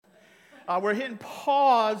We're hitting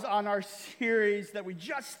pause on our series that we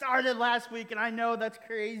just started last week, and I know that's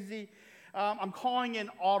crazy. I'm calling in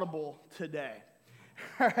Audible today.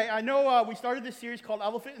 All right, I know we started this series called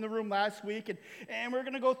Elephant in the Room last week, and we're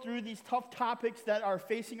going to go through these tough topics that are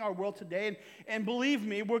facing our world today. And believe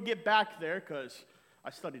me, we'll get back there because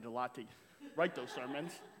I studied a lot to write those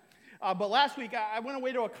sermons. But last week, I went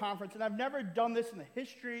away to a conference, and I've never done this in the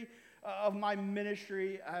history of my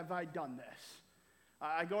ministry. Have I done this?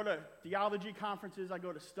 I go to theology conferences. I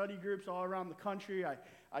go to study groups all around the country.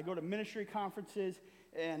 I go to ministry conferences.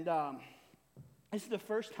 And this is the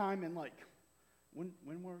first time in when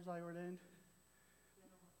was I ordained?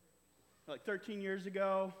 Like 13 years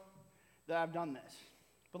ago that I've done this.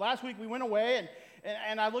 But last week we went away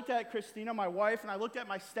and I looked at Christina, my wife, and I looked at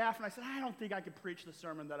my staff and I said, I don't think I could preach the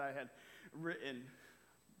sermon that I had written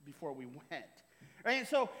before we went. Right? And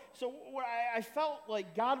so what I felt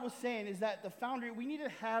like God was saying is that the Foundry, we need to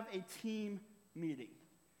have a team meeting.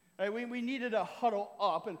 Right? We needed to huddle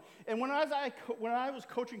up. And when I was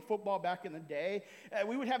coaching football back in the day,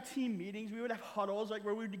 we would have team meetings. We would have huddles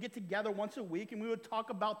where we would get together once a week and we would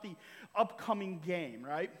talk about the upcoming game,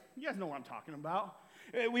 right? You guys know what I'm talking about.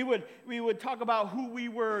 We would talk about who we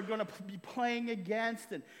were going to be playing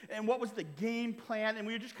against and what was the game plan, and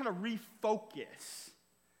we would just kind of refocus.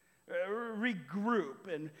 Regroup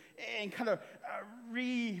and kind of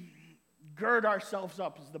gird ourselves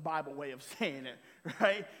up is the Bible way of saying it,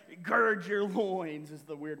 right? Gird your loins is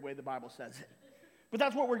the weird way the Bible says it. But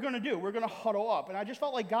that's what we're going to do. We're going to huddle up. And I just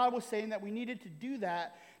felt like God was saying that we needed to do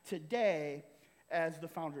that today as the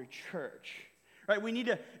Foundry Church. Right? We need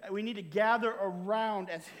to gather around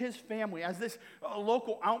as his family, as this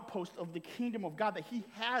local outpost of the kingdom of God that he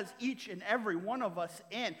has each and every one of us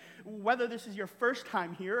in. Whether this is your first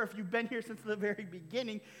time here, or if you've been here since the very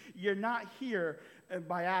beginning, you're not here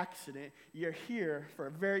by accident. You're here for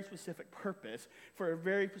a very specific purpose, for a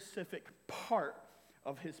very specific part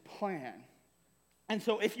of his plan. And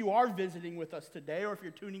so if you are visiting with us today, or if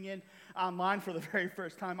you're tuning in online for the very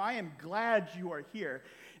first time, I am glad you are here.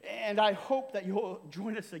 And I hope that you'll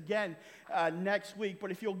join us again next week. But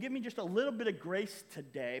if you'll give me just a little bit of grace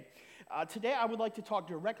today, I would like to talk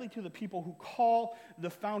directly to the people who call the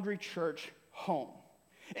Foundry Church home.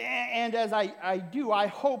 And as I do, I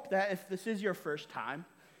hope that if this is your first time,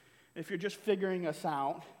 if you're just figuring us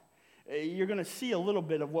out, you're going to see a little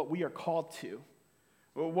bit of what we are called to,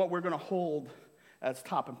 what we're going to hold as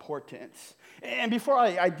top importance. And before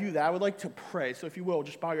I do that, I would like to pray. So if you will,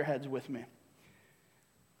 just bow your heads with me.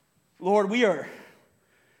 Lord, we are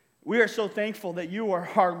so thankful that you are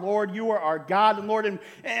our Lord, you are our God, and Lord,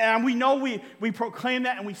 and we know we proclaim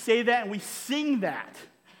that and we say that and we sing that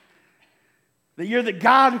you're the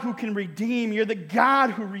God who can redeem, you're the God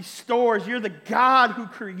who restores, you're the God who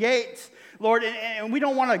creates, Lord, and we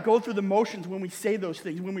don't want to go through the motions when we say those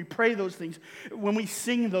things, when we pray those things, when we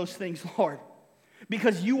sing those things, Lord.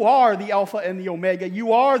 Because you are the Alpha and the Omega.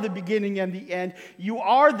 You are the beginning and the end. You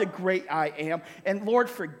are the great I am. And Lord,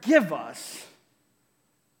 forgive us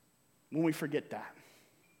when we forget that.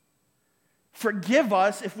 Forgive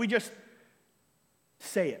us if we just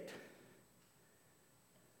say it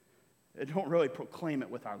and don't really proclaim it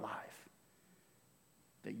with our life.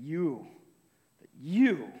 That you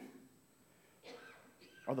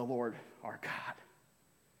are the Lord our God.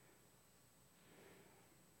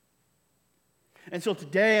 And so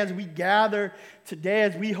today, as we gather, today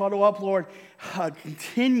as we huddle up, Lord,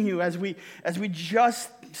 continue as we just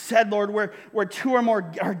said, Lord, where two or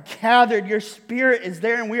more are gathered, your Spirit is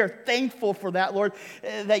there, and we are thankful for that, Lord,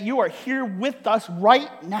 that you are here with us right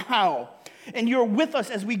now. And you're with us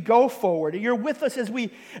as we go forward. You're with us as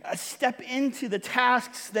we step into the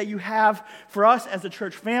tasks that you have for us as a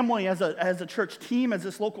church family, as a church team, as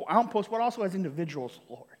this local outpost, but also as individuals,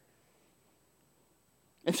 Lord.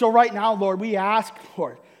 And so right now, Lord, we ask,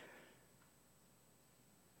 Lord,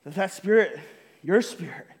 that Spirit, your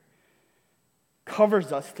Spirit,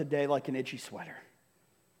 covers us today like an itchy sweater.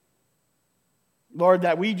 Lord,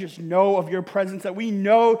 that we just know of your presence, that we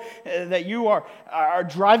know that you are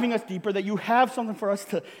driving us deeper, that you have something for us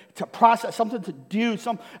to process, something to do,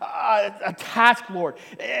 a task, Lord,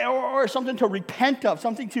 or something to repent of,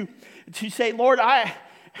 something to say, Lord, I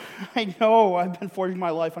know I've been forging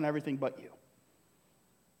my life on everything but you.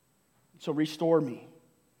 So restore me,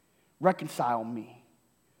 reconcile me,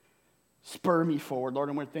 spur me forward, Lord,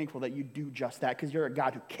 and we're thankful that you do just that because you're a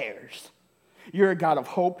God who cares. You're a God of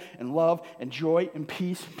hope and love and joy and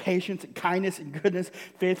peace, and patience and kindness and goodness,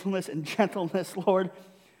 faithfulness and gentleness, Lord,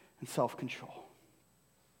 and self-control.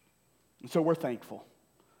 And so we're thankful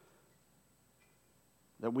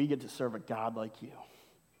that we get to serve a God like you,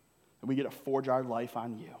 that we get to forge our life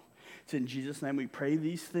on you. It's in Jesus' name we pray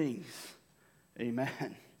these things. Amen.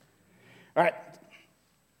 All right.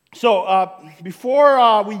 So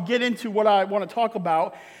before we get into what I want to talk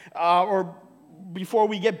about, or before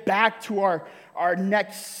we get back to our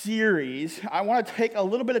next series, I want to take a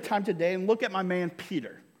little bit of time today and look at my man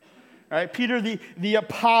Peter. All right, Peter the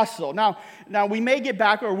apostle. Now we may get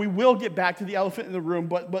back, or we will get back to the elephant in the room,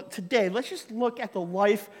 but today let's just look at the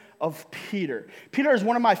life of Peter. Peter is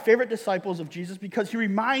one of my favorite disciples of Jesus because he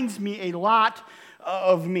reminds me a lot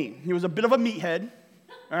of me. He was a bit of a meathead.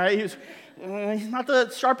 All right, he's not the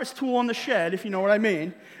sharpest tool in the shed, if you know what I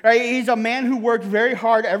mean. Right? He's a man who worked very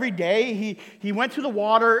hard every day. He went to the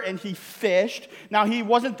water and he fished. Now, he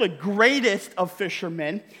wasn't the greatest of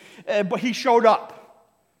fishermen, but he showed up.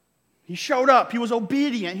 He showed up. He was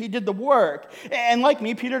obedient. He did the work. And like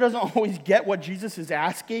me, Peter doesn't always get what Jesus is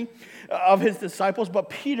asking of his disciples, but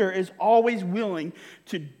Peter is always willing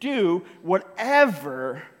to do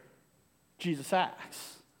whatever Jesus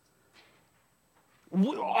asks.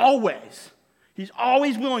 Always. He's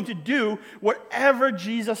always willing to do whatever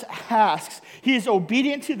Jesus asks. He is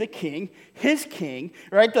obedient to the king, his king,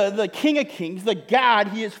 right? The King of Kings, the God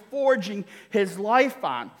he is forging his life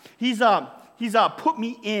on. He's a put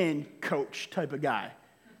me in coach type of guy.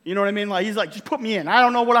 You know what I mean? Like he's like, just put me in. I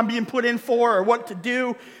don't know what I'm being put in for or what to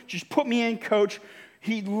do. Just put me in, coach.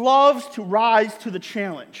 He loves to rise to the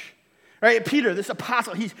challenge. Right? Peter, this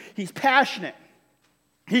apostle, he's passionate.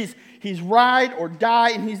 He's ride or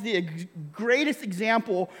die, and he's the greatest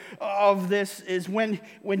example of this is when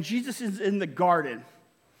Jesus is in the garden.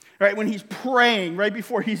 Right, when he's praying right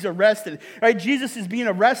before he's arrested. Right, Jesus is being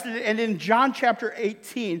arrested, and in John chapter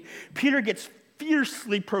 18, Peter gets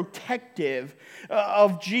fiercely protective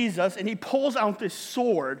of Jesus, and he pulls out this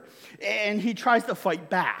sword, and he tries to fight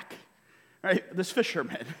back. Right, this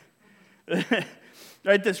fisherman,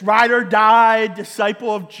 right, this ride or die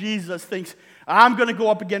disciple of Jesus thinks, I'm going to go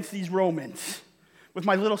up against these Romans with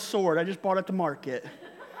my little sword I just bought at the market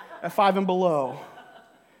at $5 and below.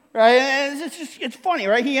 Right? And it's funny,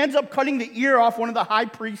 right? He ends up cutting the ear off one of the high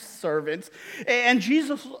priest's servants. And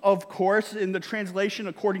Jesus, of course, in the translation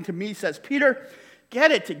according to me, says, Peter,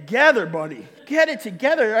 get it together, buddy. Get it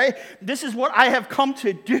together, right? This is what I have come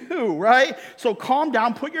to do, right? So calm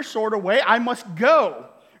down, put your sword away. I must go.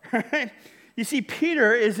 Right? You see,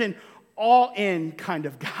 Peter is an all-in kind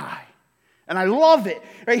of guy. And I love it.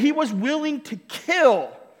 Right? He was willing to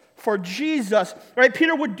kill for Jesus. Right?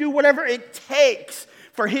 Peter would do whatever it takes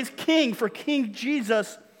for his king, for King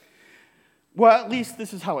Jesus. Well, at least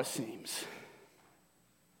this is how it seems.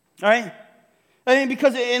 All right? I mean,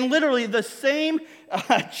 because in literally the same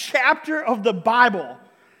chapter of the Bible,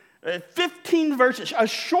 15 verses, a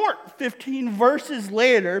short 15 verses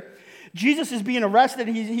later, Jesus is being arrested.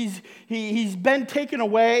 He's been taken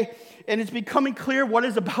away, and it's becoming clear what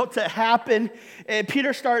is about to happen. And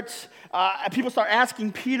people start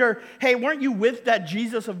asking Peter, hey, weren't you with that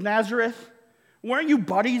Jesus of Nazareth? Weren't you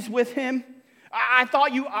buddies with him? I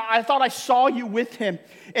thought I saw you with him.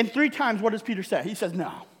 And 3 times, what does Peter say? He says,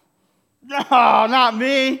 no, not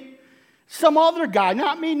me. Some other guy,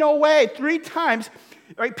 not me, no way. 3 times,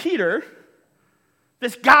 right? Peter,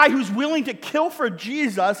 this guy who's willing to kill for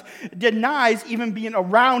Jesus, denies even being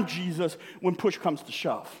around Jesus when push comes to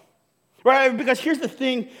shove. Right? Because here's the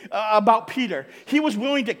thing about Peter. He was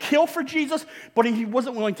willing to kill for Jesus, but he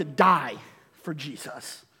wasn't willing to die for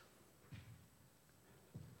Jesus.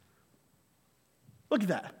 Look at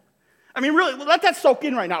that. I mean, really, let that soak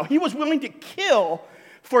in right now. He was willing to kill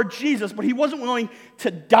for Jesus, but he wasn't willing to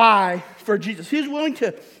die for Jesus. He was willing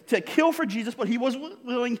to kill for Jesus, but he wasn't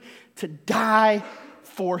willing to die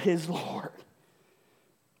for his Lord.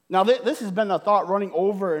 Now, this has been a thought running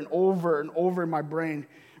over and over and over in my brain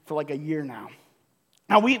for like a year now.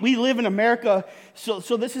 Now, we live in America, so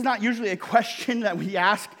this is not usually a question that we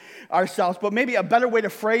ask ourselves, but maybe a better way to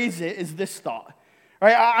phrase it is this thought.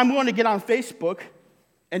 Right? I'm willing to get on Facebook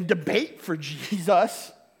and debate for Jesus,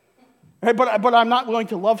 right? But I'm not willing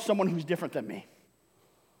to love someone who's different than me.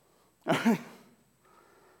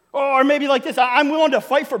 Or maybe like this, I'm willing to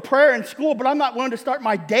fight for prayer in school, but I'm not willing to start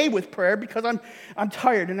my day with prayer because I'm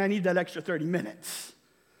tired and I need that extra 30 minutes.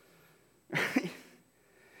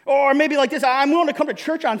 Or maybe like this, I'm willing to come to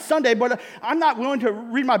church on Sunday, but I'm not willing to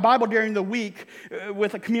read my Bible during the week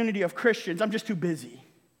with a community of Christians. I'm just too busy.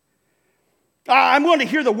 I'm willing to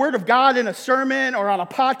hear the word of God in a sermon or on a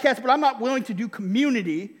podcast, but I'm not willing to do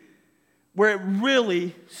community where it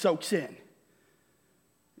really soaks in.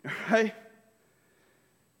 Right?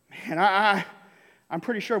 Man, I'm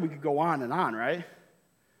pretty sure we could go on and on, right?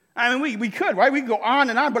 I mean, we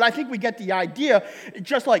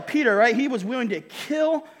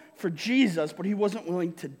for Jesus, but he wasn't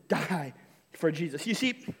willing to die for Jesus. You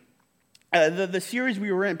see, the series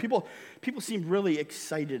we were in, people seemed really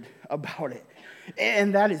excited about it,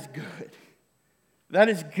 and that is good. That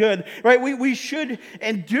is good, right? We should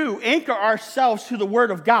and do anchor ourselves to the Word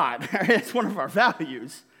of God. It's one of our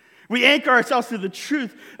values. We anchor ourselves to the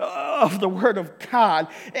truth of the Word of God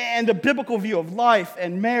and the biblical view of life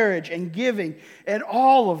and marriage and giving and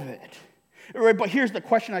all of it. Right? But here's the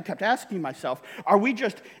question I kept asking myself. Are we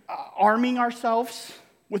just arming ourselves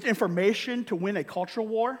with information to win a cultural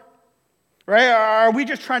war? Right? Are we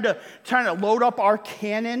just trying to load up our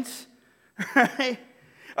cannons? Right?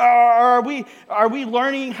 Are we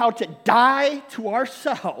learning how to die to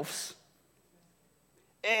ourselves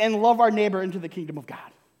and love our neighbor into the kingdom of God?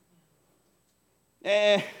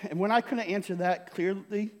 And when I couldn't answer that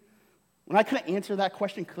clearly, when I couldn't answer that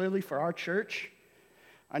question clearly for our church,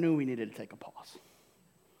 I knew we needed to take a pause.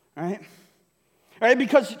 All right?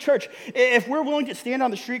 Because, church, if we're willing to stand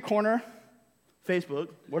on the street corner, Facebook,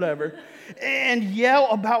 whatever, and yell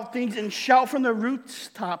about things and shout from the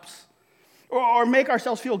rooftops, or make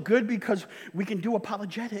ourselves feel good because we can do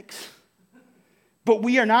apologetics, but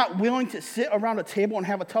we are not willing to sit around a table and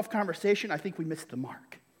have a tough conversation, I think we missed the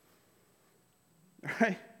mark.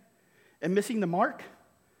 Right? And missing the mark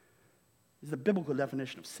is the biblical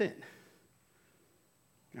definition of sin.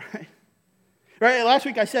 Right? Right? Last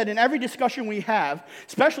week I said in every discussion we have,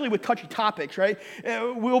 especially with touchy topics, right,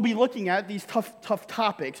 we'll be looking at these tough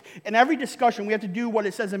topics. In every discussion, we have to do what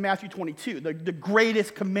it says in Matthew 22, the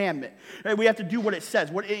greatest commandment. Right? We have to do what it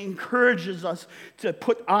says, what it encourages us to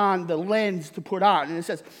put on, the lens to put on. And it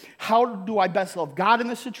says, how do I best love God in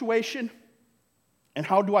this situation? And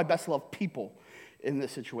how do I best love people in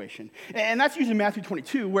this situation? And that's using Matthew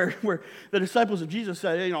 22, where the disciples of Jesus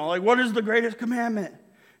said, what is the greatest commandment?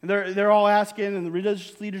 And they're all asking, and the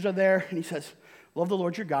religious leaders are there, and he says, love the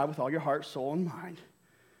Lord your God with all your heart, soul, and mind.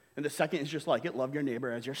 And the second is just like it, love your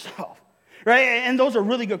neighbor as yourself. Right? And those are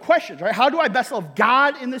really good questions, right? How do I best love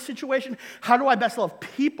God in this situation? How do I best love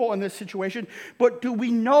people in this situation? But do we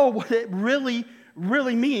know what it really,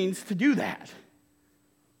 really means to do that?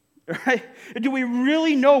 Right? Do we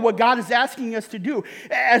really know what God is asking us to do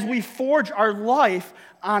as we forge our life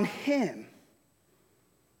on Him?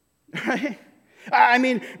 Right? I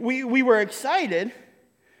mean, we were excited,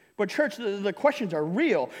 but church, the questions are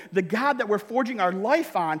real. The God that we're forging our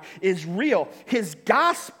life on is real. His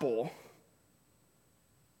gospel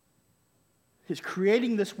is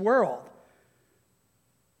creating this world.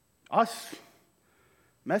 Us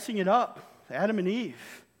messing it up, Adam and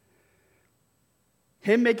Eve.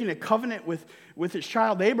 Him making a covenant with his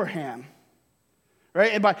child Abraham.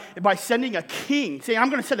 Right? And by sending a king, saying, I'm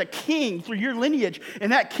going to send a king through your lineage,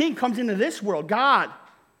 and that king comes into this world, God,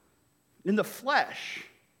 in the flesh.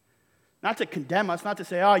 Not to condemn us, not to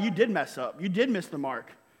say, oh, you did mess up. You did miss the mark.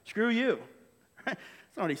 Screw you. Right?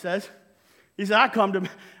 That's not what he says. He said, I come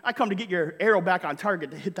to get your arrow back on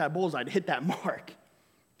target, to hit that bullseye, to hit that mark.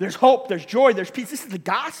 There's hope, there's joy, there's peace. This is the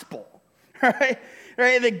gospel. Right?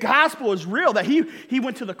 Right? The gospel is real, that he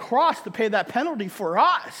went to the cross to pay that penalty for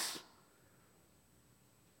us.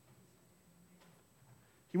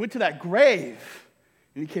 He went to that grave,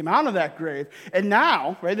 and he came out of that grave. And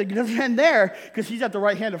now, right, it doesn't end there, because he's at the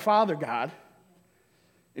right hand of Father God,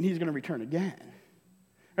 and he's going to return again.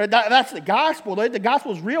 Right, that's the gospel. The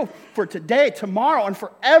gospel is real for today, tomorrow, and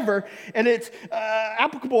forever, and it's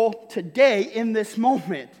applicable today in this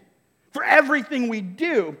moment for everything we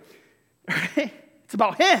do. Right? It's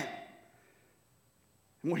about Him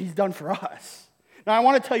and what He's done for us. Now, I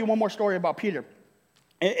want to tell you one more story about Peter.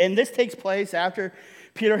 And this takes place after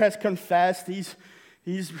Peter has confessed. He's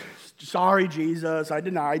sorry, Jesus, I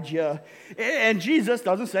denied you. And Jesus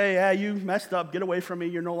doesn't say, yeah, you messed up, get away from me,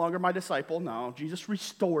 you're no longer my disciple. No, Jesus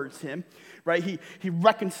restores him, right? He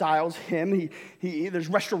reconciles him. There's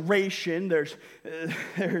restoration. There's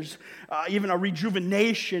even a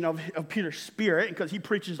rejuvenation of Peter's spirit, because he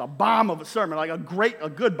preaches a bomb of a sermon, like a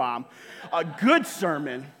good bomb, a good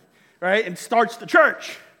sermon, right? And starts the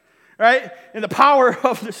church. Right? And the power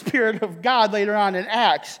of the Spirit of God later on in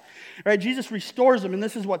Acts. Right? Jesus restores them, and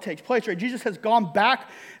this is what takes place. Right? Jesus has gone back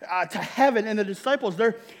to heaven, and the disciples,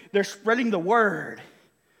 they're spreading the word.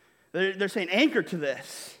 They're saying, anchor to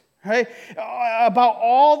this. Right? About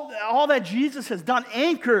all that Jesus has done,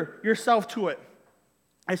 anchor yourself to it.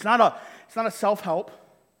 It's not a self-help.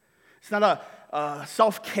 It's not a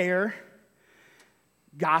self-care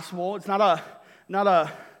gospel. It's not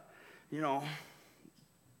a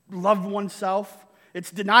love oneself.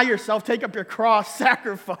 It's deny yourself, take up your cross,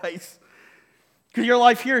 sacrifice. Because your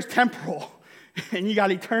life here is temporal. And you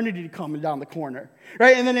got eternity coming down the corner,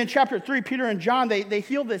 right? And then in chapter 3, Peter and John, they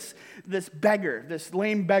heal this beggar, this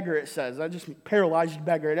lame beggar, it says, just paralyzed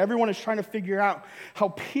beggar. And everyone is trying to figure out how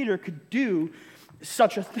Peter could do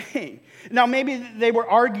such a thing. Now, maybe they were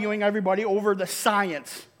arguing, everybody, over the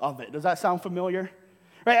science of it. Does that sound familiar?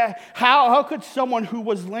 Right? How could someone who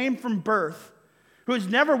was lame from birth, who has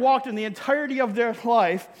never walked in the entirety of their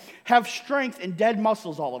life, have strength and dead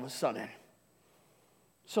muscles all of a sudden?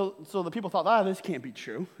 So the people thought, this can't be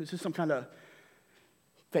true. This is some kind of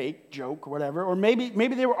fake joke or whatever. Or maybe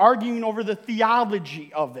they were arguing over the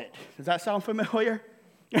theology of it. Does that sound familiar?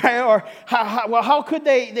 Or how could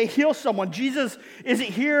they heal someone? Jesus isn't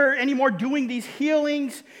here anymore doing these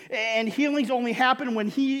healings, and healings only happen when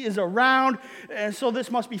he is around, and so this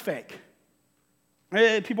must be fake.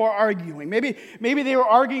 People are arguing. Maybe they were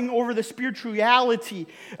arguing over the spirituality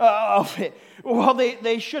of it. Well,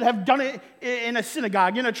 they should have done it in a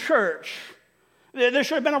synagogue, in a church. There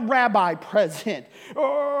should have been a rabbi present.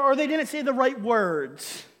 Or they didn't say the right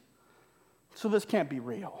words. So this can't be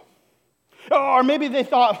real. Or maybe they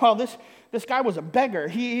thought, well, this guy was a beggar.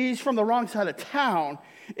 He's from the wrong side of town.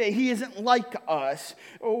 He isn't like us.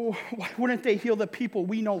 Oh, why wouldn't they heal the people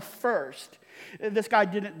we know first? This guy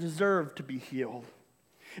didn't deserve to be healed.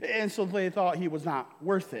 And so they thought he was not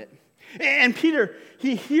worth it. And Peter,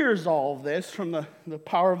 he hears all of this from the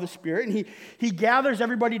power of the Spirit, and he gathers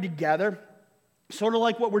everybody together, sort of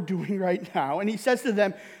like what we're doing right now. And he says to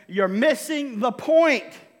them, you're missing the point.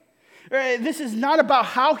 This is not about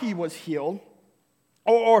how he was healed,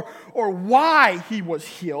 or why he was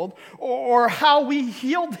healed, or how we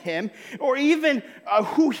healed him, or even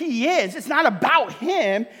who he is. It's not about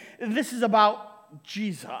him. This is about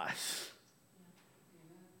Jesus.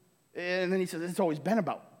 And then he says, it's always been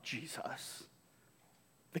about Jesus,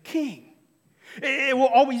 the King. It will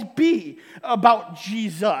always be about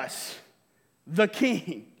Jesus, the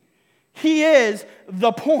King. He is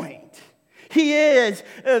the point. He is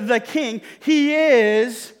the King. He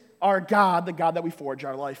is our God, the God that we forge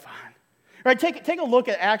our life on. All right, take a look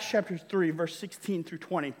at Acts chapter 3, verse 16 through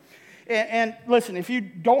 20. And listen, if you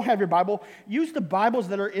don't have your Bible, use the Bibles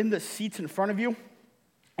that are in the seats in front of you,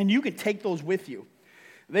 and you can take those with you.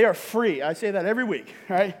 They are free. I say that every week,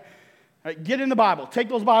 all right? All right, get in the Bible. Take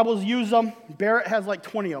those Bibles, use them. Barrett has like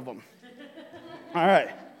 20 of them. All right.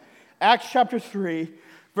 Acts chapter 3,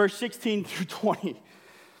 verse 16 through 20.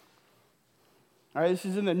 All right, this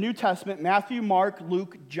is in the New Testament, Matthew, Mark,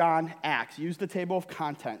 Luke, John, Acts. Use the table of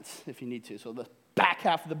contents if you need to, so the back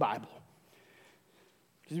half of the Bible.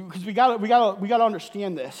 Because we gotta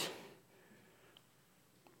understand this.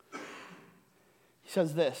 He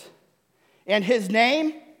says this, and his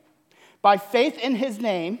name, by faith in his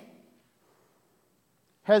name,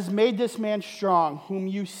 has made this man strong, whom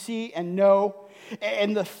you see and know,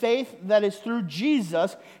 and the faith that is through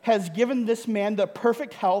Jesus has given this man the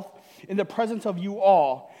perfect health in the presence of you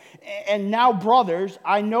all. And now, brothers,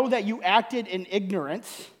 I know that you acted in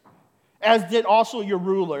ignorance, as did also your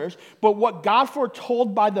rulers, but what God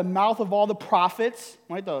foretold by the mouth of all the prophets,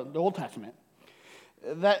 right, the Old Testament,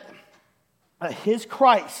 that his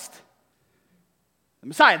Christ, the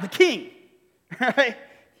Messiah, the King, right,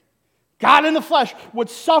 God in the flesh, would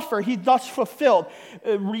suffer, he thus fulfilled.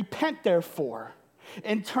 Repent, therefore,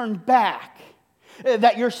 and turn back,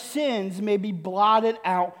 that your sins may be blotted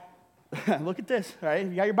out. Look at this, right?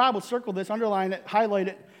 You got your Bible, circle this, underline it, highlight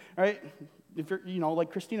it, right? If you're,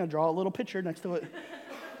 like Christina, draw a little picture next to it.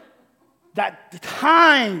 That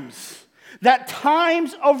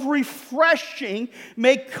times of refreshing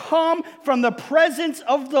may come from the presence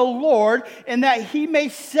of the Lord, and that he may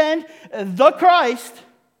send the Christ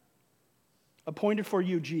appointed for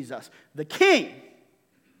you, Jesus, the King.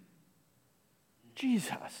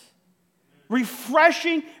 Jesus.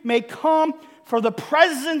 Refreshing may come for the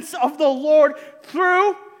presence of the Lord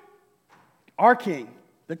through our King,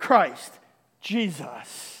 the Christ,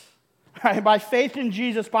 Jesus. Right? By faith in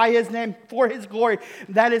Jesus, by his name, for his glory,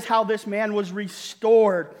 that is how this man was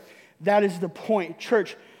restored. That is the point.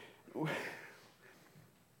 Church,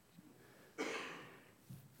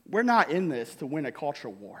 we're not in this to win a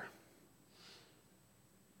cultural war.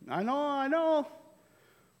 I know.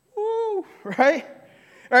 Woo, right?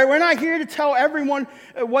 All right, we're not here to tell everyone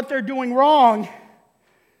what they're doing wrong.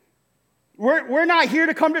 We're not here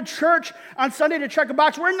to come to church on Sunday to check a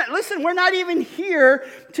box. We're not even here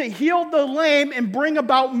to heal the lame and bring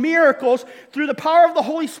about miracles through the power of the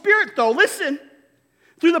Holy Spirit, though. Listen,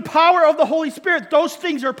 Through the power of the Holy Spirit, those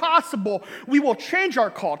things are possible. We will change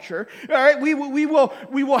our culture. All right? We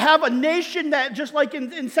will have a nation that, just like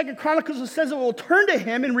in 2 Chronicles, it says it will turn to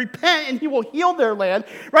him and repent, and he will heal their land.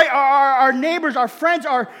 Right? Our neighbors, our friends,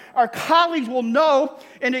 our colleagues will know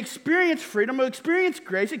and experience freedom, will experience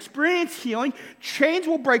grace, experience healing. Chains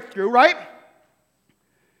will break through, right?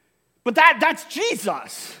 But that's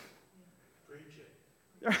Jesus.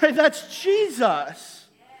 Right? That's Jesus.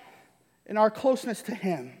 And our closeness to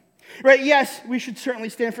him. Right? Yes, we should certainly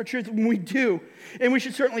stand for truth, and we do. And we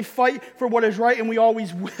should certainly fight for what is right, and we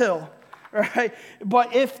always will. Right?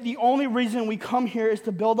 But if the only reason we come here is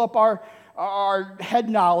to build up our head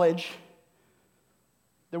knowledge,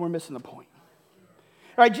 then we're missing the point.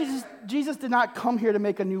 Right? Jesus did not come here to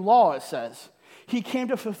make a new law, it says. He came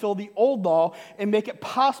to fulfill the old law and make it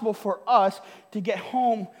possible for us to get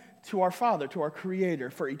home to our Father, to our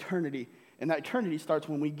Creator, for eternity. And that eternity starts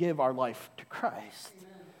when we give our life to Christ. Amen.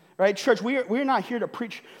 Right, church, we're not here to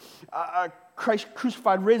preach Christ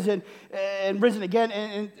crucified, risen, and risen again,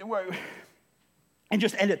 and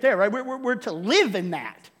just end it there, right? We're to live in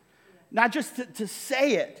that, not just to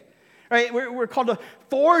say it. Right? We're called to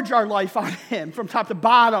forge our life on him from top to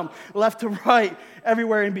bottom, left to right,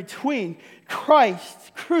 everywhere in between.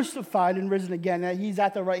 Christ crucified and risen again. And he's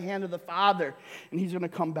at the right hand of the Father, and he's going to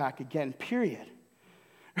come back again, period.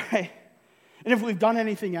 Right? And if we've done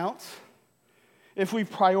anything else, if we've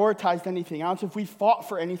prioritized anything else, if we fought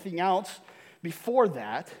for anything else before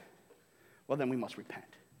that, well, then we must repent.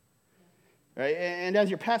 Right? And as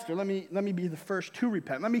your pastor, let me be the first to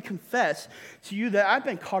repent. Let me confess to you that I've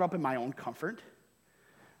been caught up in my own comfort.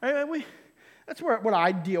 Right? That's what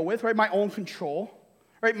I deal with, right? My own control,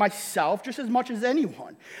 right? Myself, just as much as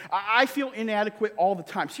anyone. I feel inadequate all the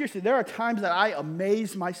time. Seriously, there are times that I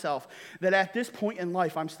amaze myself that at this point in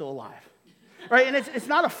life, I'm still alive. Right? And it's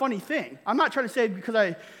not a funny thing. I'm not trying to say it because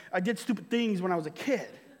I did stupid things when I was a kid.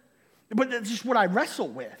 But it's just what I wrestle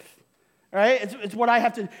with. Right? It's what I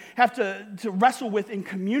have to wrestle with in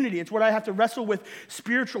community. It's what I have to wrestle with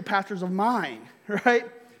spiritual pastors of mine. Right?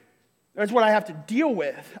 That's what I have to deal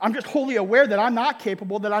with. I'm just wholly aware that I'm not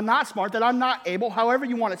capable, that I'm not smart, that I'm not able, however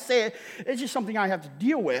you want to say it. It's just something I have to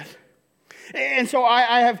deal with. And so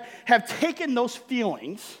I have taken those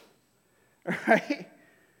feelings, right,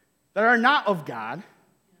 that are not of God,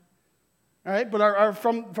 right, but are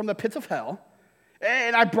from the pits of hell,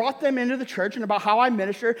 and I brought them into the church and about how I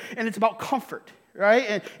minister, and it's about comfort,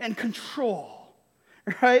 right, and control,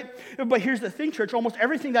 right? But here's the thing, church, almost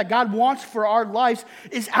everything that God wants for our lives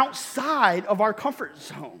is outside of our comfort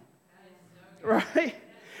zone, right?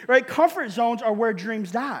 Right? Comfort zones are where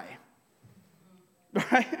dreams die.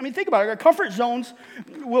 Right? I mean, think about it. Comfort zones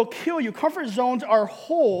will kill you. Comfort zones are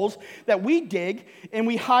holes that we dig and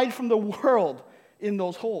we hide from the world in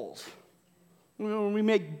those holes. We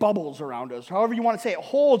make bubbles around us, however you want to say it.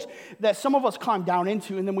 Holes that some of us climb down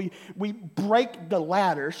into, and then we break the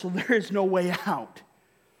ladder so there is no way out.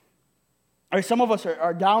 All right, some of us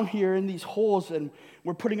are down here in these holes and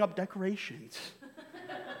we're putting up decorations.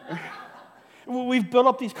 We've built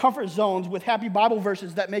up these comfort zones with happy Bible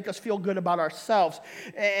verses that make us feel good about ourselves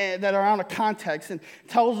and that are out of context, and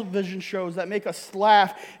television shows that make us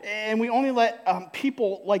laugh, and we only let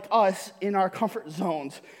people like us in our comfort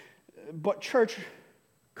zones. But church,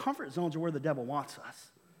 comfort zones are where the devil wants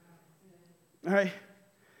us. All right?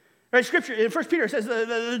 Right? Scripture in 1 Peter says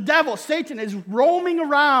the devil, Satan, is roaming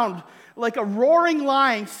around like a roaring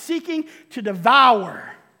lion seeking to devour.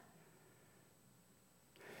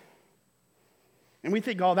 And we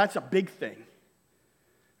think, oh, that's a big thing,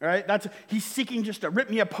 right? He's seeking just to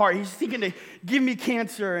rip me apart. He's seeking to give me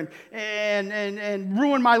cancer and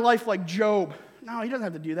ruin my life like Job. No, he doesn't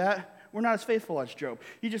have to do that. We're not as faithful as Job.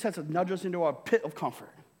 He just has to nudge us into a pit of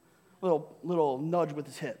comfort, little nudge with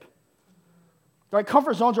his hip. Right?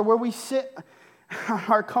 Comfort zones are where we sit on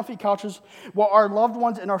our comfy couches while our loved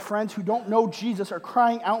ones and our friends who don't know Jesus are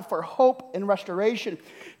crying out for hope and restoration.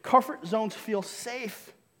 Comfort zones feel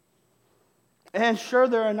safe. And sure,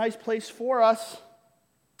 they're a nice place for us,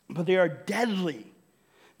 but they are deadly.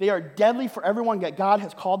 They are deadly for everyone that God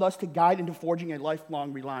has called us to guide into forging a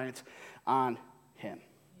lifelong reliance on him.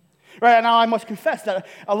 Right now, I must confess that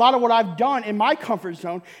a lot of what I've done in my comfort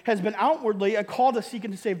zone has been outwardly a call to seek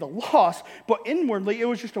and to save the lost, but inwardly, it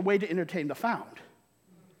was just a way to entertain the found.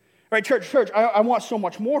 Right, church, I want so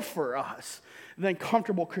much more for us than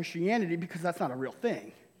comfortable Christianity, because that's not a real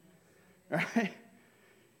thing. Right?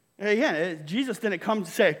 Again, Jesus didn't come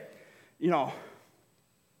to say,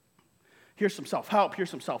 here's some self-help, here's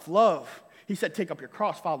some self-love. He said, take up your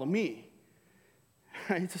cross, follow me.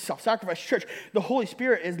 It's a self-sacrifice church. The Holy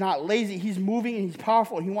Spirit is not lazy. He's moving and he's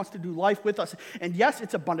powerful and he wants to do life with us. And yes,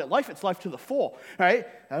 it's abundant life. It's life to the full, right?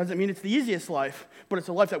 That doesn't mean it's the easiest life, but it's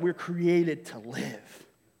a life that we're created to live.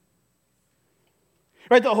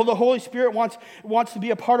 Right? The Holy Spirit wants to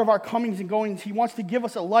be a part of our comings and goings. He wants to give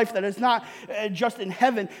us a life that is not just in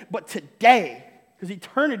heaven, but today. Because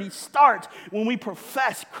eternity starts when we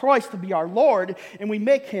profess Christ to be our Lord and we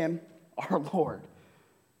make him our Lord.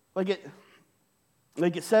 Like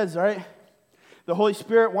it says, right? The Holy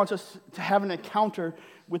Spirit wants us to have an encounter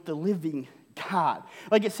with the living God.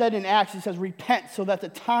 Like it said in Acts, it says, repent so that the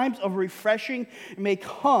times of refreshing may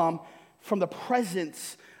come from the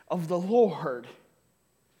presence of the Lord.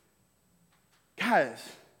 Guys,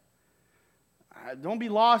 don't be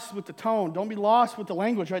lost with the tone. Don't be lost with the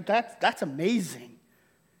language, right? That's amazing.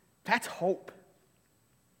 That's hope.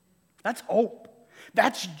 That's hope.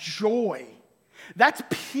 That's joy. That's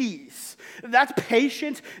peace. That's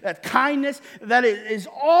patience. That's kindness. That is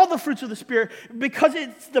all the fruits of the Spirit because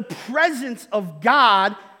it's the presence of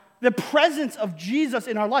God, the presence of Jesus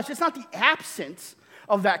in our lives. It's not the absence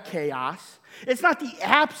of that chaos. It's not the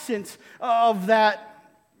absence of that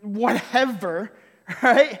whatever,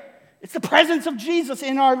 right? It's the presence of Jesus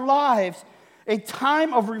in our lives. A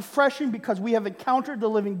time of refreshing because we have encountered the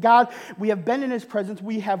living God. We have been in his presence.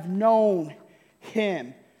 We have known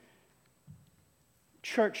him.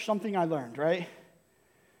 Church, something I learned, right?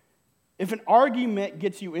 If an argument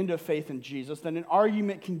gets you into faith in Jesus, then an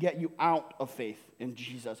argument can get you out of faith in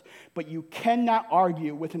Jesus. But you cannot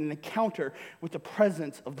argue with an encounter with the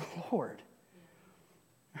presence of the Lord.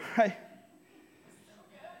 Right?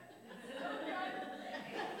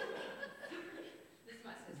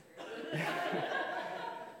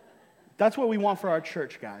 That's what we want for our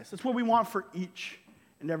church, guys. That's what we want for each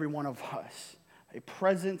and every one of us. A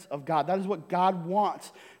presence of God. That is what God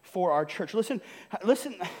wants for our church. Listen,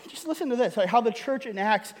 just listen to this, right? How the church in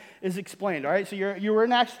Acts is explained, all right? So you were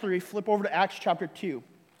in Acts 3, flip over to Acts chapter 2,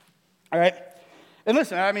 all right? And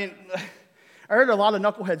listen, I mean, I heard a lot of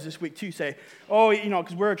knuckleheads this week too say, oh,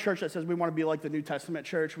 because we're a church that says we want to be like the New Testament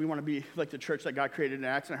church. We want to be like the church that God created in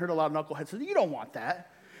Acts. And I heard a lot of knuckleheads say, you don't want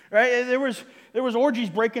that. Right? There was orgies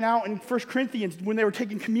breaking out in 1 Corinthians when they were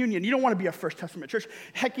taking communion. You don't want to be a First Testament church.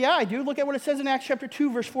 Heck yeah, I do. Look at what it says in Acts chapter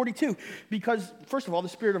 2, verse 42. Because, first of all, the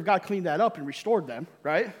Spirit of God cleaned that up and restored them,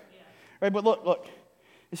 right? Yeah. Right, but look.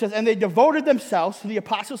 It says, and they devoted themselves to the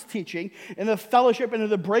apostles' teaching and the fellowship and to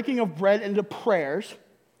the breaking of bread and to prayers,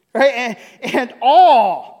 right? And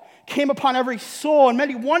all came upon every soul, and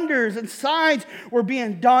many wonders and signs were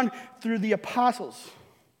being done through the apostles.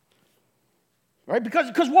 Right?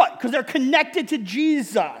 Because what? Because they're connected to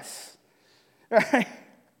Jesus. Right?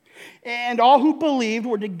 And all who believed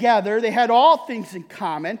were together. They had all things in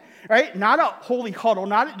common. Right? Not a holy huddle,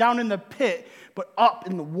 not down in the pit, but up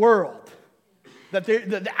in the world. That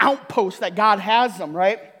the outpost that God has them,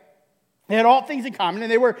 right? They had all things in common,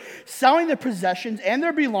 and they were selling their possessions and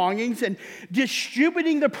their belongings and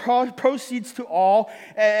distributing the proceeds to all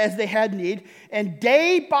as they had need. And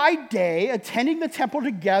day by day, attending the temple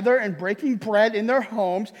together and breaking bread in their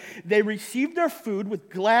homes, they received their food with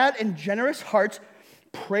glad and generous hearts,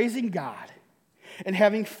 praising God and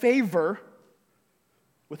having favor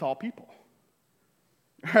with all people.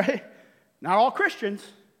 Right? Not all Christians.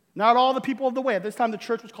 Not all the people of the way. At this time, the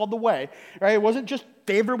church was called the way. Right? It wasn't just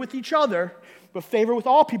favor with each other, but favor with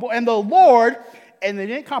all people. And the Lord, and they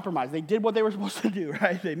didn't compromise. They did what they were supposed to do,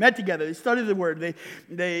 right? They met together. They studied the word.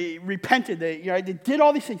 They repented. They did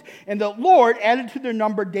all these things. And the Lord added to their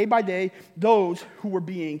number day by day those who were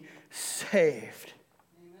being saved.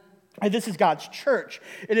 And this is God's church.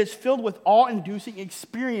 It is filled with awe-inducing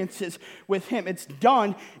experiences with Him. It's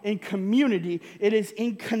done in community. It is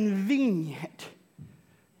inconvenient.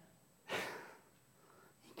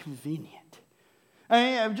 Convenient.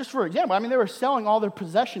 I mean, just for example, they were selling all their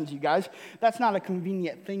possessions, you guys. That's not a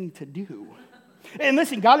convenient thing to do. And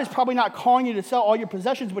listen, God is probably not calling you to sell all your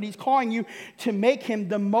possessions, but He's calling you to make Him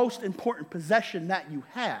the most important possession that you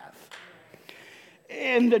have.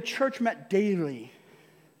 And the church met daily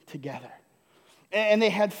together. And they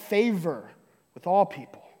had favor with all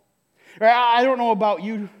people. Right? I don't know about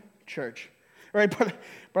you, church, right? But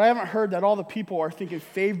I haven't heard that all the people are thinking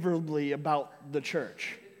favorably about the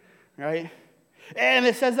church. Right? And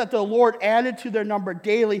it says that the Lord added to their number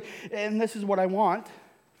daily, and this is what I want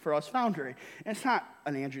for us Foundry. And it's not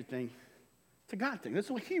an Andrew thing. It's a God thing. This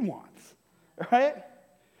is what He wants. Right?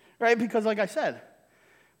 Right? Because like I said,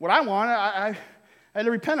 what I want, I had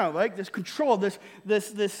to repent of, like this control, this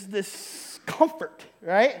comfort,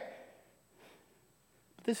 right?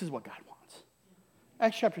 But this is what God wants.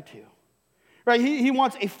 Acts chapter 2. Right? He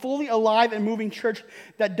wants a fully alive and moving church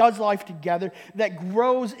that does life together, that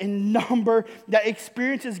grows in number, that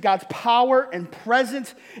experiences God's power and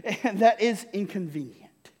presence, and that is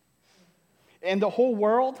inconvenient. And the whole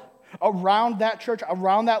world around that church,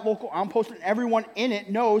 around that local outpost, and everyone in it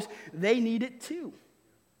knows they need it too.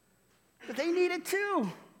 But they need it too.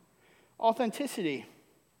 Authenticity.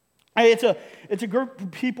 It's a group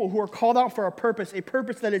of people who are called out for a purpose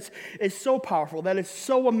that is so powerful, that is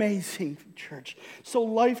so amazing, church, so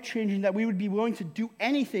life-changing that we would be willing to do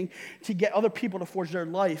anything to get other people to forge their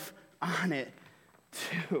life on it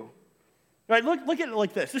too. Right? Look at it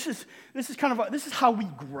like this. This is how we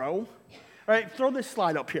grow. All right? Throw this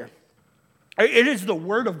slide up here. It is the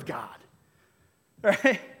Word of God.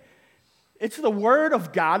 Right? It's the Word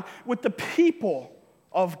of God with the people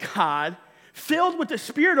of God, filled with the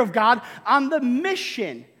Spirit of God on the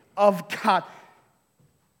mission of God.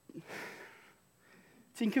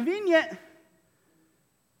 It's inconvenient,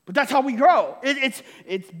 but that's how we grow. It's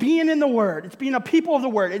being in the Word. It's being a people of the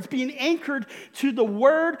Word. It's being anchored to the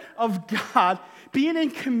Word of God, being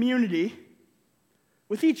in community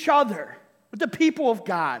with each other, with the people of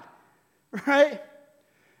God, right?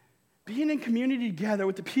 Being in community together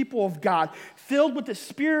with the people of God, filled with the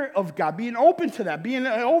Spirit of God, being open to that, being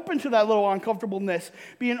open to that little uncomfortableness,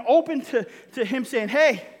 being open to Him saying,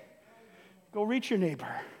 hey, go reach your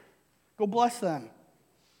neighbor, go bless them.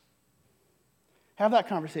 Have that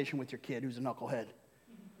conversation with your kid who's a knucklehead.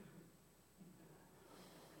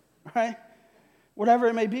 Right? Whatever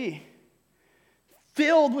it may be.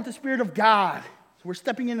 Filled with the Spirit of God. So we're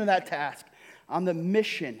stepping into that task on the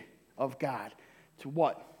mission of God. To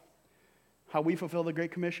what? How we fulfill the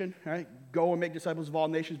Great Commission, right? Go and make disciples of all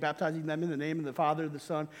nations, baptizing them in the name of the Father, the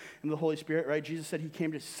Son, and the Holy Spirit, right? Jesus said He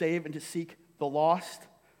came to save and to seek the lost,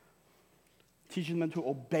 teaching them to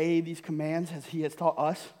obey these commands as He has taught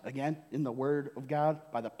us, again, in the Word of God,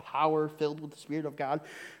 by the power filled with the Spirit of God,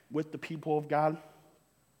 with the people of God.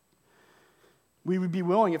 We would be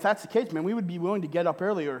willing, if that's the case, man, we would be willing to get up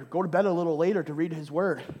early or go to bed a little later to read His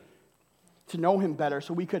Word, to know Him better,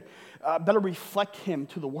 so we could better reflect Him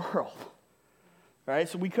to the world. Right?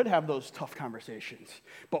 So we could have those tough conversations,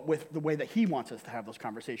 but with the way that He wants us to have those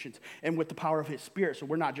conversations and with the power of His Spirit. So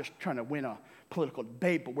we're not just trying to win a political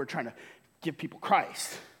debate, but we're trying to give people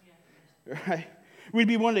Christ. Yeah. Right? We'd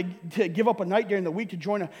be willing to give up a night during the week to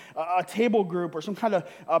join a table group or some kind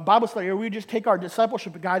of Bible study, or we'd just take our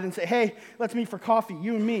discipleship guide and say, hey, let's meet for coffee,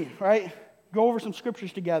 you and me, right? Go over some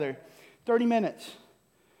scriptures together, 30 minutes.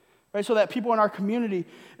 Right, so that people in our community,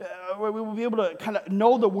 we will be able to kind of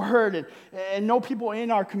know the Word and know people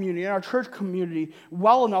in our community, in our church community,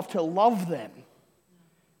 well enough to love them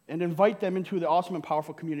and invite them into the awesome and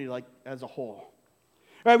powerful community like as a whole.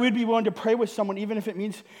 Right, we'd be willing to pray with someone, even if it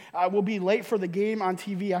means we'll be late for the game on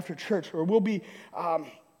TV after church, or we'll be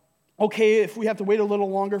okay if we have to wait a little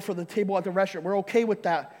longer for the table at the restaurant. We're okay with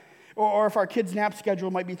that. Or if our kids' nap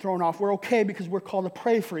schedule might be thrown off, we're okay because we're called to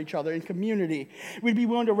pray for each other in community. We'd be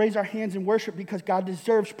willing to raise our hands in worship because God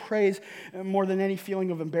deserves praise more than any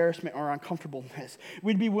feeling of embarrassment or uncomfortableness.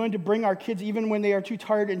 We'd be willing to bring our kids even when they are too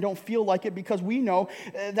tired and don't feel like it because we know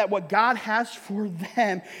that what God has for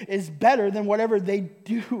them is better than whatever they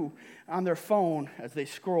do on their phone as they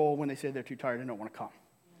scroll when they say they're too tired and don't want to come.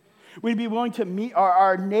 We'd be willing to meet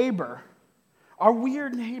our neighbor, our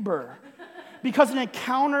weird neighbor, because an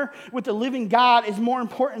encounter with the living God is more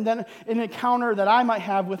important than an encounter that I might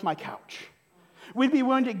have with my couch. We'd be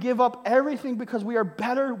willing to give up everything because we are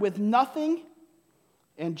better with nothing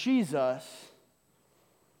and Jesus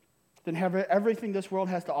than have everything this world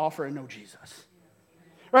has to offer and know Jesus.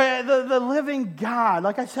 Right? The living God,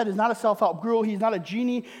 like I said, is not a self-help guru. He's not a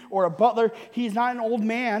genie or a butler. He's not an old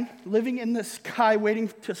man living in the sky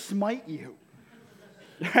waiting to smite you.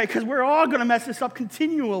 Right? Because we're all going to mess this up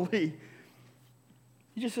continually.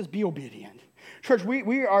 He just says, be obedient. Church,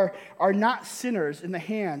 we are not sinners in the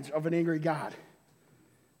hands of an angry God.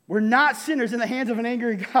 We're not sinners in the hands of an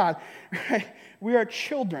angry God. Right? We are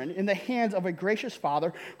children in the hands of a gracious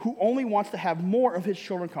Father who only wants to have more of His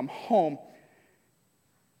children come home.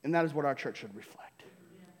 And that is what our church should reflect.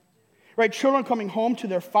 Right? Children coming home to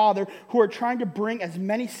their Father who are trying to bring as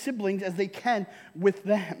many siblings as they can with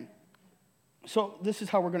them. So this is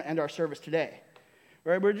how we're going to end our service today.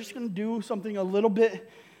 Right, we're just going to do something a little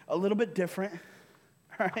bit different.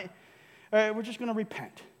 Right? All right, we're just going to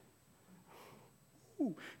repent.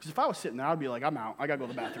 Because if I was sitting there, I'd be like, I'm out. I got to go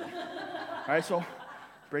to the bathroom. All right, so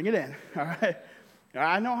bring it in. All right?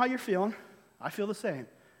 I know how you're feeling. I feel the same.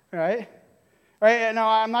 All right? All right, now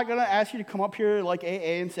I'm not going to ask you to come up here like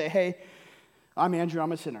AA and say, hey, I'm Andrew,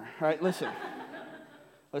 I'm a sinner. All right, listen.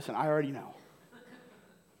 Listen, I already know.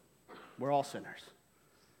 We're all sinners.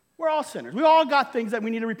 We're all sinners. We all got things that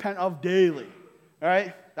we need to repent of daily. All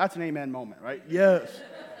right? That's an amen moment, right? Yes.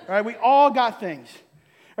 All right? We all got things.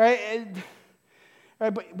 All right? All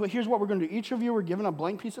right, but here's what we're going to do. Each of you were given a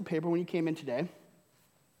blank piece of paper when you came in today.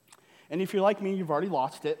 And if you're like me, you've already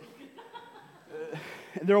lost it.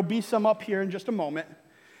 There will be some up here in just a moment.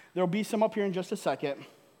 There will be some up here in just a second.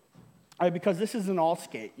 All right, because this is an all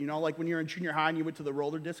skate. You know, like when you're in junior high and you went to the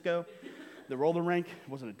roller disco, the roller rink. It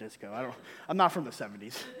wasn't a disco. I'm not from the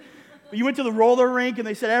 70s. But you went to the roller rink and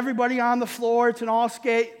they said, everybody on the floor, it's an all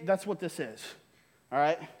skate. That's what this is. All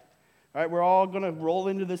right? All right, we're all going to roll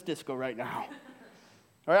into this disco right now.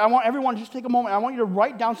 All right, I want everyone to just take a moment. I want you to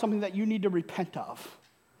write down something that you need to repent of.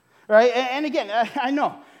 All right, and again, I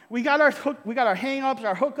know. We got our hang-ups,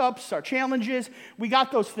 our hookups, our challenges. We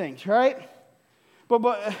got those things, right?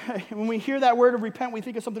 But when we hear that word of repent, we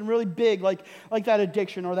think of something really big, like that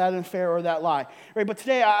addiction or that affair or that lie. Right? But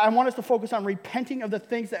today, I want us to focus on repenting of the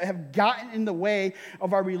things that have gotten in the way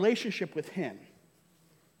of our relationship with Him.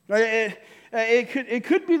 Right? It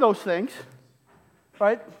could be those things,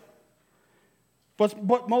 right?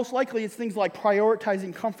 But most likely, it's things like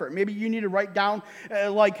prioritizing comfort. Maybe you need to write down,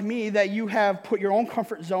 like me, that you have put your own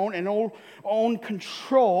comfort zone and own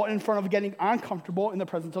control in front of getting uncomfortable in the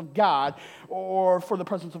presence of God, or for the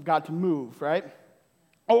presence of God to move, right?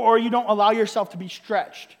 Or you don't allow yourself to be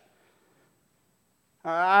stretched.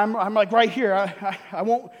 I'm like right here.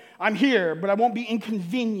 I'm here, but I won't be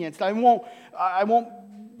inconvenienced. I won't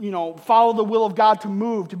follow the will of God to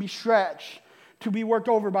move, to be stretched, to be worked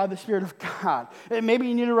over by the Spirit of God. And maybe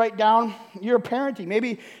you need to write down your parenting.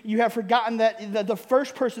 Maybe you have forgotten that the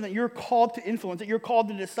first person that you're called to influence, that you're called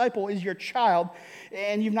to disciple, is your child,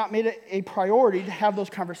 and you've not made it a priority to have those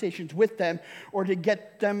conversations with them or to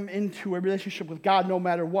get them into a relationship with God no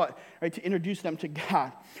matter what, right? To introduce them to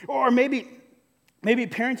God. Or maybe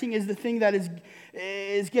parenting is the thing that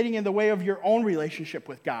is getting in the way of your own relationship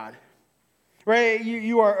with God, right?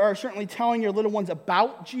 You are certainly telling your little ones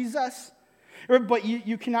about Jesus, but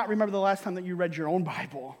you cannot remember the last time that you read your own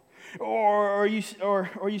Bible. Or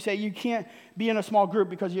you say you can't be in a small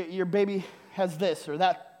group because your baby has this or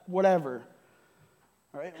that, whatever.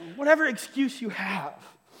 All right? Whatever excuse you have.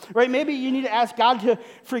 Right? Maybe you need to ask God to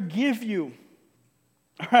forgive you.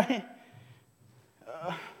 Right?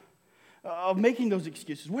 Of making those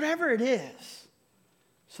excuses. Whatever it is.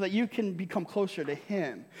 So that you can become closer to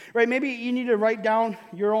Him. Right? Maybe you need to write down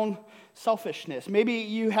your own selfishness. Maybe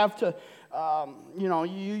you have to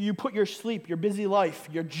you put your sleep, your busy life,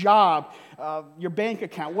 your job, your bank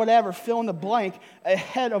account, whatever, fill in the blank,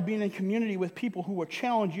 ahead of being in community with people who will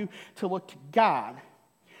challenge you to look to God,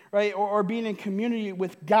 right? Or being in community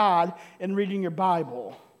with God and reading your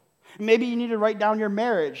Bible. Maybe you need to write down your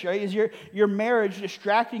marriage, right? Is your marriage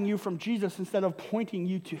distracting you from Jesus instead of pointing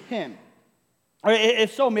you to Him? Or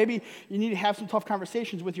if so, maybe you need to have some tough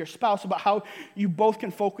conversations with your spouse about how you both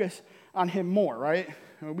can focus on Him more, right?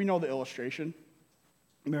 We know the illustration.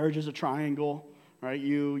 Marriage is a triangle, right?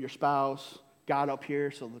 You, your spouse, God up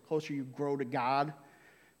here. So the closer you grow to God,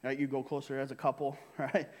 right, you go closer as a couple,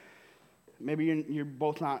 right? Maybe you're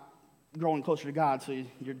both not growing closer to God, so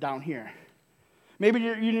you're down here. Maybe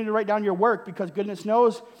you need to write down your work because goodness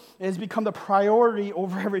knows it has become the priority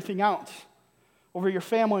over everything else. Over your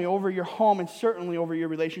family, over your home, and certainly over your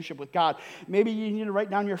relationship with God. Maybe you need to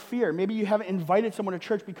write down your fear. Maybe you haven't invited someone to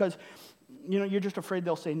church because you're just afraid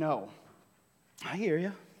they'll say no. I hear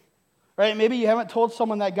you. Right? Maybe you haven't told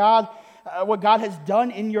someone that what God has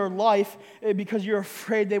done in your life because you're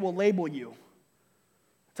afraid they will label you.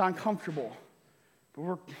 It's uncomfortable.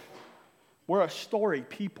 But we're a story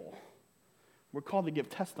people. We're called to give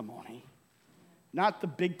testimony. Not the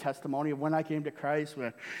big testimony of when I came to Christ,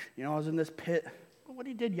 when I was in this pit, but what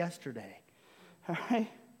He did yesterday. All right?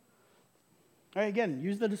 All right, again,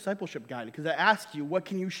 use the discipleship guide because it asks you, what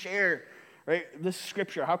can you share? Right? This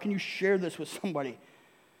scripture, how can you share this with somebody?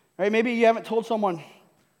 Right? Maybe you haven't told someone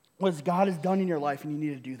what God has done in your life and you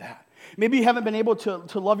need to do that. Maybe you haven't been able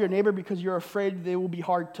to love your neighbor because you're afraid they will be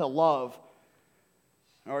hard to love.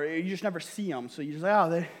 Or you just never see them, so you just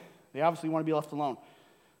say, they obviously want to be left alone.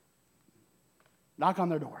 Knock on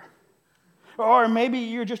their door. Or maybe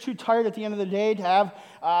you're just too tired at the end of the day to have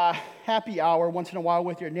a happy hour once in a while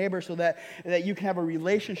with your neighbor so that you can have a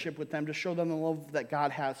relationship with them to show them the love that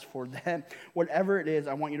God has for them. Whatever it is,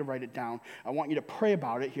 I want you to write it down. I want you to pray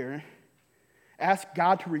about it here. Ask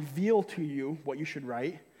God to reveal to you what you should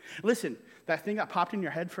write. Listen, that thing that popped in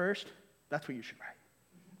your head first, that's what you should write.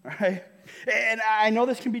 All right? And I know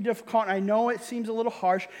this can be difficult, and I know it seems a little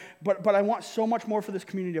harsh, but I want so much more for this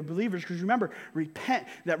community of believers, because remember, repent,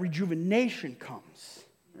 that rejuvenation comes,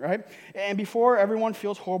 right? And before everyone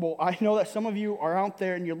feels horrible, I know that some of you are out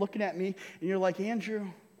there and you're looking at me and you're like, Andrew,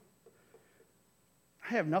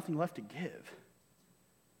 I have nothing left to give.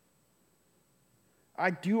 I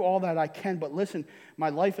do all that I can, but listen, my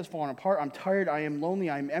life is falling apart. I'm tired. I am lonely.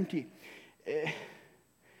 I am empty.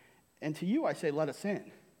 And to you, I say, let us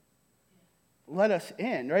in. Let us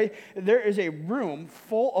in, right? There is a room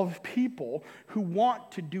full of people who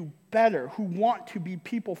want to do better, who want to be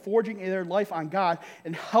people forging their life on God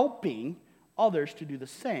and helping others to do the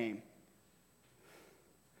same.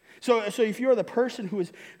 So if you're the person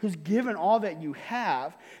who's given all that you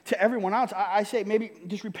have to everyone else, I say maybe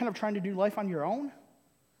just repent of trying to do life on your own,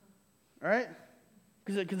 right?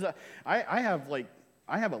 Because I have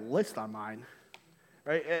a list on mine,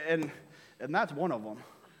 right? And that's one of them,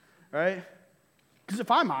 right? Because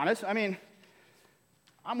if I'm honest, I mean,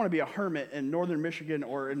 I'm going to be a hermit in northern Michigan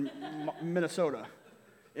or in Minnesota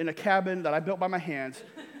in a cabin that I built by my hands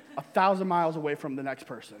 1,000 miles away from the next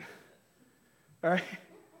person. All right?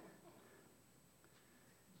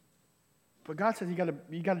 But God says you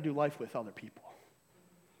got to do life with other people.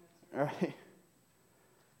 All right?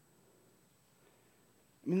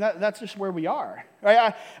 I mean, that's just where we are.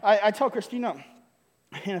 Right? I tell Christina,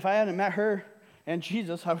 and if I hadn't met her and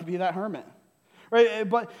Jesus, I would be that hermit. Right?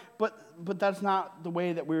 But that's not the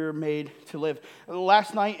way that we were made to live.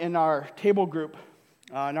 Last night in our table group,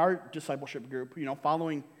 in our discipleship group,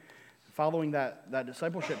 following that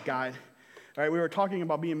discipleship guide, right, we were talking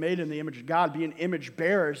about being made in the image of God, being image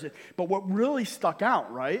bearers. But what really stuck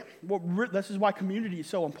out, right? This is why community is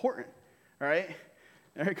so important, right?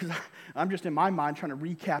 Because I'm just in my mind trying to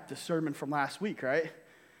recap the sermon from last week, right?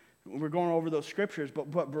 We're going over those scriptures,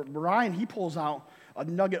 but Brian, he pulls out a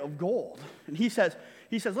nugget of gold. And he says,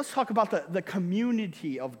 let's talk about the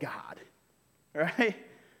community of God, right?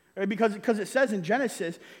 Because it says in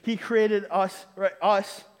Genesis, he created us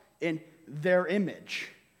in their image,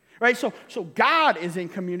 right? So God is in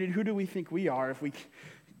community. Who do we think we are if we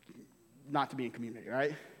not to be in community,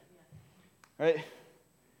 right? Right?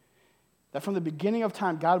 That from the beginning of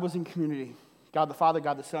time, God was in community. God the Father,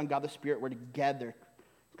 God the Son, God the Spirit were together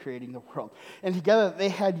creating the world. And together they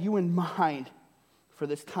had you in mind for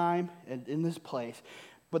this time and in this place,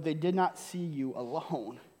 but they did not see you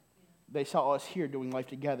alone. They saw us here doing life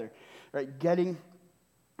together, right? Getting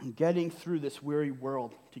through this weary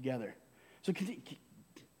world together. So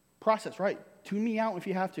process, right? Tune me out if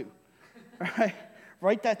you have to, right?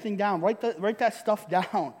 Write that thing down. Write that stuff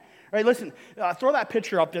down. Right, listen, throw that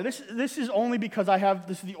picture up there. This is only because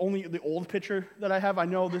this is the old picture that I have. I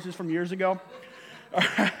know this is from years ago. All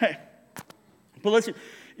right. But listen,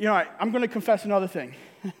 I'm going to confess another thing.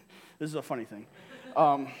 This is a funny thing.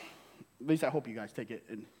 At least I hope you guys take it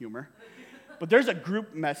in humor. But there's a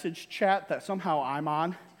group message chat that somehow I'm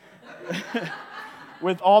on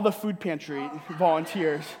with all the food pantry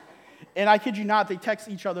volunteers. And I kid you not, they text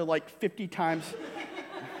each other like 50 times.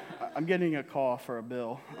 I'm getting a call for a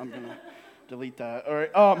bill. I'm going to delete that. All right.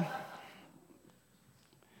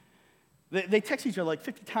 They text each other like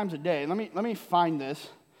 50 times a day. And let me find this.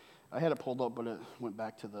 I had it pulled up, but it went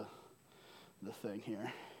back to the thing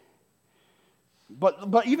here.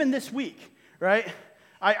 But even this week, right?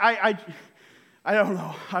 I don't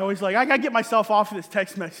know. I always I got to get myself off of this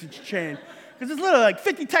text message chain because it's literally like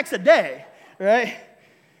 50 texts a day, right?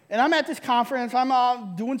 And I'm at this conference,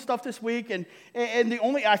 I'm doing stuff this week, and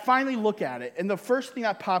I finally look at it, and the first thing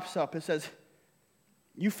that pops up, it says,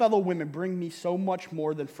 you fellow women bring me so much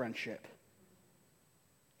more than friendship.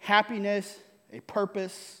 Happiness, a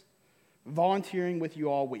purpose, volunteering with you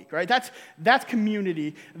all week, right? That's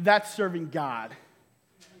community, that's serving God,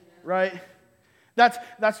 right?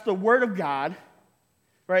 That's the Word of God,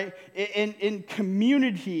 right? In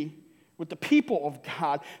community with the people of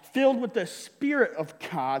God, filled with the Spirit of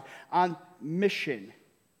God, on mission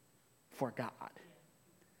for God.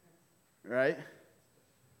 Right? That's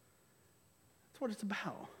what it's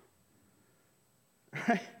about.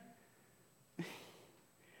 Right?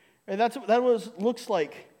 And that's what that looks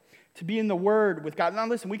like to be in the Word with God. Now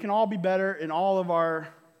listen, we can all be better in all of our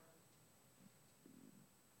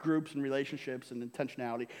groups and relationships and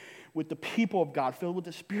intentionality with the people of God, filled with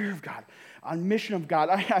the Spirit of God, on mission of God.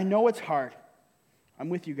 I know it's hard. I'm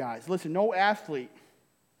with you guys. Listen, no athlete,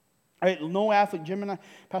 right?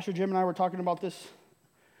 Pastor Jim and I were talking about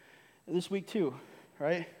this week too,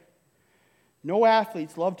 right? No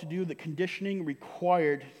athletes love to do the conditioning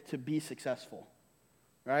required to be successful,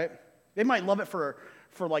 right? They might love it for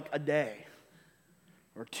like a day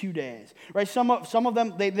or 2 days, right? Some of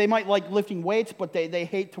them, they might like lifting weights, but they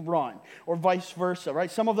hate to run, or vice versa,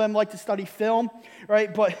 right? Some of them like to study film,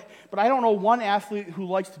 right? But I don't know one athlete who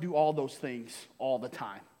likes to do all those things all the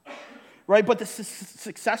time, right? But the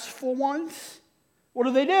successful ones, what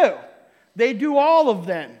do? They do all of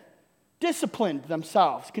them. Disciplined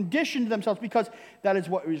themselves, conditioned themselves, because that is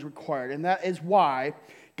what is required. And that is why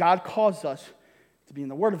God calls us to be in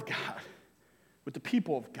the Word of God, with the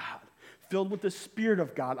people of God, filled with the Spirit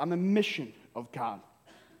of God, on the mission of God.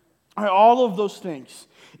 All right, all of those things,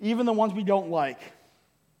 even the ones we don't like,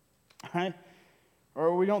 right?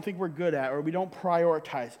 Or we don't think we're good at, or we don't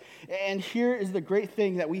prioritize. And here is the great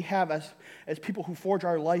thing that we have as people who forge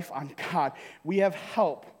our life on God. We have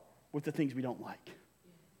help with the things we don't like.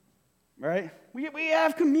 Right? We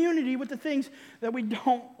have community with the things that we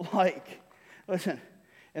don't like. Listen,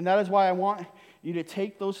 and that is why I want you to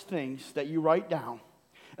take those things that you write down,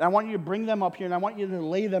 and I want you to bring them up here, and I want you to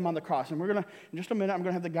lay them on the cross. And we're going to, in just a minute, I'm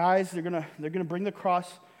going to have the guys, they're going to bring the cross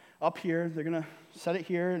up here. They're going to set it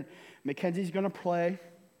here, and Mackenzie's going to play.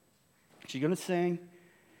 She's going to sing,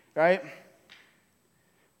 right?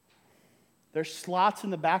 There's slots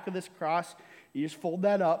in the back of this cross. You just fold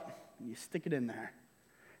that up, and you stick it in there.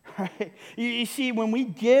 Right? You see, when we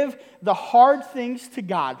give the hard things to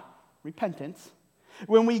God, repentance,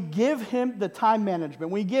 when we give Him the time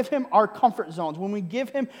management, when we give Him our comfort zones, when we give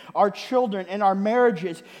Him our children and our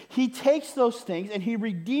marriages, He takes those things and He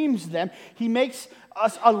redeems them. He makes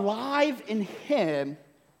us alive in Him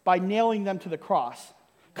by nailing them to the cross.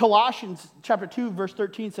 Colossians chapter 2, verse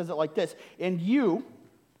 13 says it like this, and you,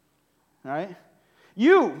 right?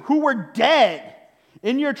 You who were dead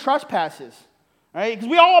in your trespasses, right? Because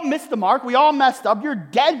we all missed the mark. We all messed up. You're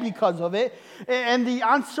dead because of it. And the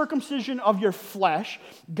uncircumcision of your flesh,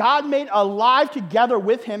 God made alive together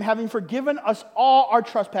with Him, having forgiven us all our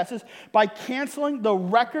trespasses by canceling the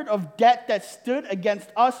record of debt that stood against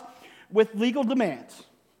us with legal demands.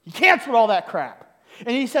 He canceled all that crap. And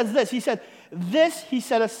He says this. He said, this He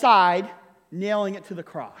set aside, nailing it to the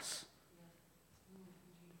cross.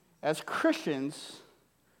 As Christians,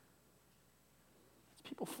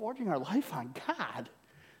 people forging our life on God.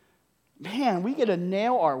 Man, we get to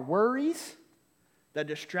nail our worries that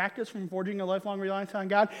distract us from forging a lifelong reliance on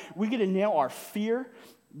God. We get to nail our fear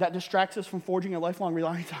that distracts us from forging a lifelong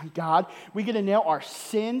reliance on God. We get to nail our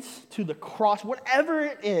sins to the cross, whatever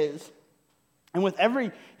it is. And with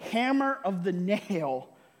every hammer of the nail,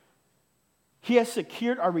 He has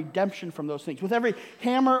secured our redemption from those things. With every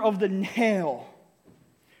hammer of the nail,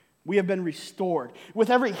 we have been restored.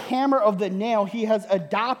 With every hammer of the nail, He has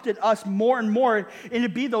adopted us more and more into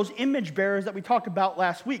be those image bearers that we talked about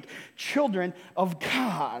last week, children of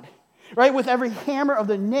God. Right? With every hammer of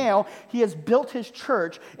the nail, He has built His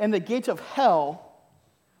church, and the gates of hell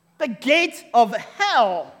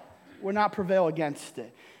will not prevail against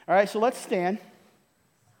it. All right, so let's stand.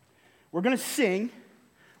 We're going to sing.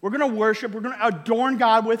 We're going to worship. We're going to adorn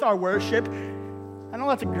God with our worship. I know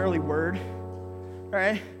that's a girly word, all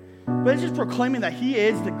right? But it's just proclaiming that He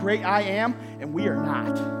is the great I am, and we are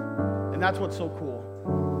not. And that's what's so cool.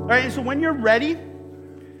 All right, and so when you're ready,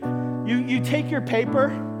 you take your paper,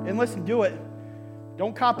 and listen, do it.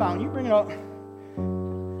 Don't cop out. You bring it up.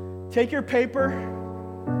 Take your paper,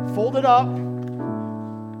 fold it up,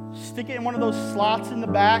 stick it in one of those slots in the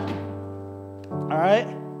back. All right?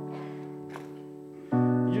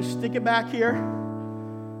 You just stick it back here,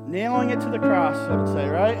 nailing it to the cross, I would say,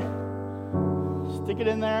 right? Stick it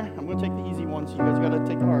in there. I'm going to take the easy ones. You guys got to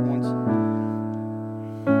take the hard ones.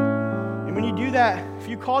 And when you do that, if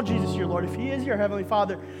you call Jesus your Lord, if He is your Heavenly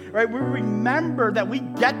Father, right, we remember that we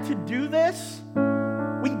get to do this.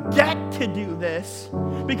 We get to do this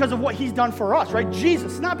because of what He's done for us, right?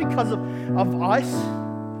 Jesus, not because of us.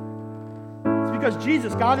 It's because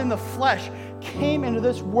Jesus, God in the flesh, came into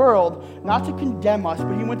this world not to condemn us,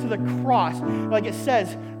 but He went to the cross. Like it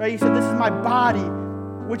says, right? He said, this is my body,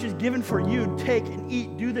 which is given for you. Take and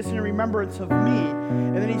eat. Do this in remembrance of me.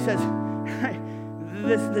 And then He says, right,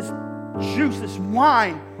 this juice, this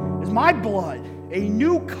wine is my blood, a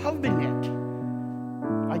new covenant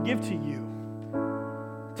I give to you.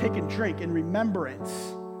 Take and drink in remembrance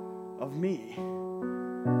of me.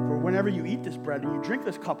 For whenever you eat this bread and you drink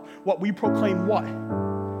this cup, what we proclaim what?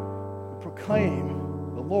 We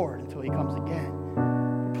proclaim the Lord until He comes again.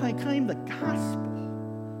 We proclaim the gospel.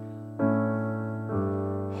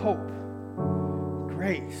 Hope,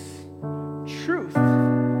 grace, truth,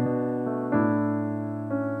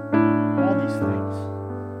 all these things.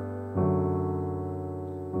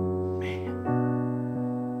 Man,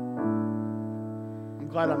 I'm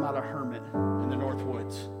glad I'm not a hermit in the North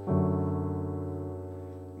Woods.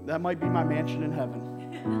 That might be my mansion in heaven.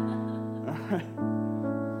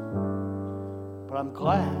 But I'm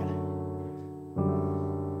glad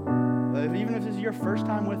that even if this is your first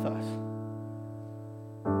time with us,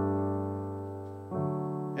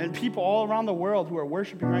 And people all around the world who are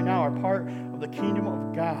worshiping right now are part of the kingdom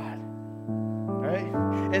of God. Right?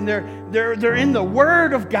 And they're in the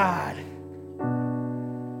Word of God.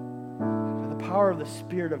 By the power of the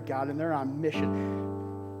Spirit of God, and they're on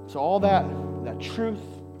mission. So all that truth,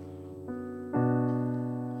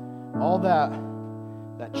 all that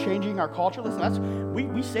changing our culture. Listen,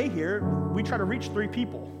 we say here, we try to reach 3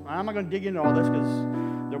 people. I'm not going to dig into all this because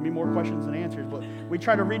there'll be more questions than answers, but we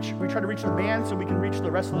try to reach the man so we can reach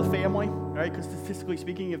the rest of the family, right? Because statistically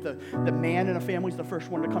speaking, if the man in a family is the first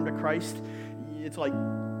one to come to Christ, it's like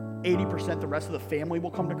 80% the rest of the family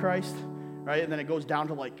will come to Christ, right? And then it goes down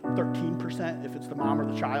to like 13% if it's the mom or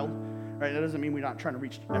the child, right? That doesn't mean we're not trying to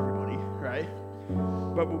reach everybody, right?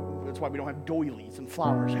 But that's why we don't have doilies and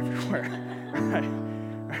flowers everywhere, right?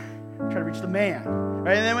 Try to reach the man,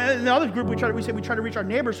 right? And then in the other group, we try to reach our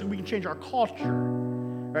neighbors so we can change our culture,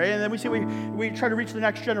 right? And then we say we try to reach the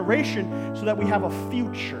next generation so that we have a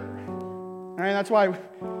future, right? And that's why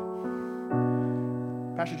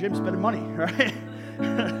Pastor Jim's spending money, right?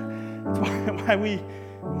 That's why we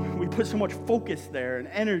put so much focus there and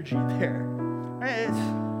energy there. Right?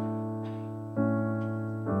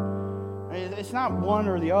 It's not one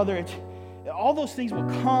or the other. All those things will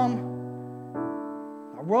come.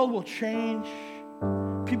 Our world will change.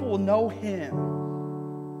 People will know Him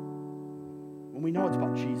when we know it's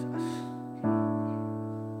about Jesus.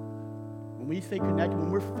 When we stay connected,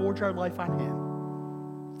 when we're forge our life on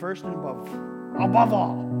Him, first and above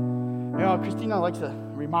all. You know, Christina likes to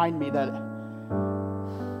remind me that,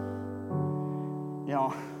 you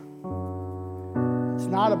know, it's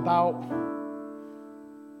not about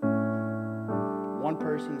one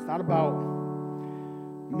person. It's not about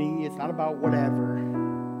me. It's not about whatever.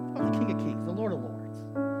 It's about the King of Kings, the Lord of Lords.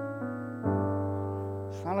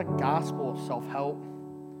 It's not a gospel of self-help,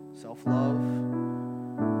 self-love.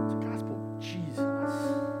 It's a gospel of Jesus.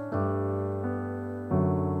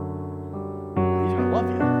 He's going to love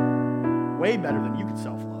you way better than you can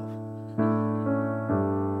self-love.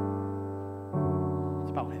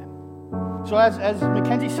 It's about Him. So as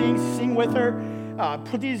Mackenzie sings, sing with her.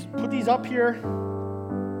 Put these up here.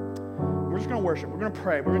 We're just going to worship. We're going to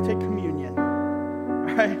pray. We're going to take communion.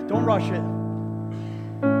 All right? Don't rush it.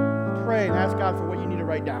 Pray and ask God for what you need to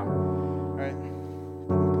write down. All right?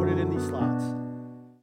 Put it in these slots.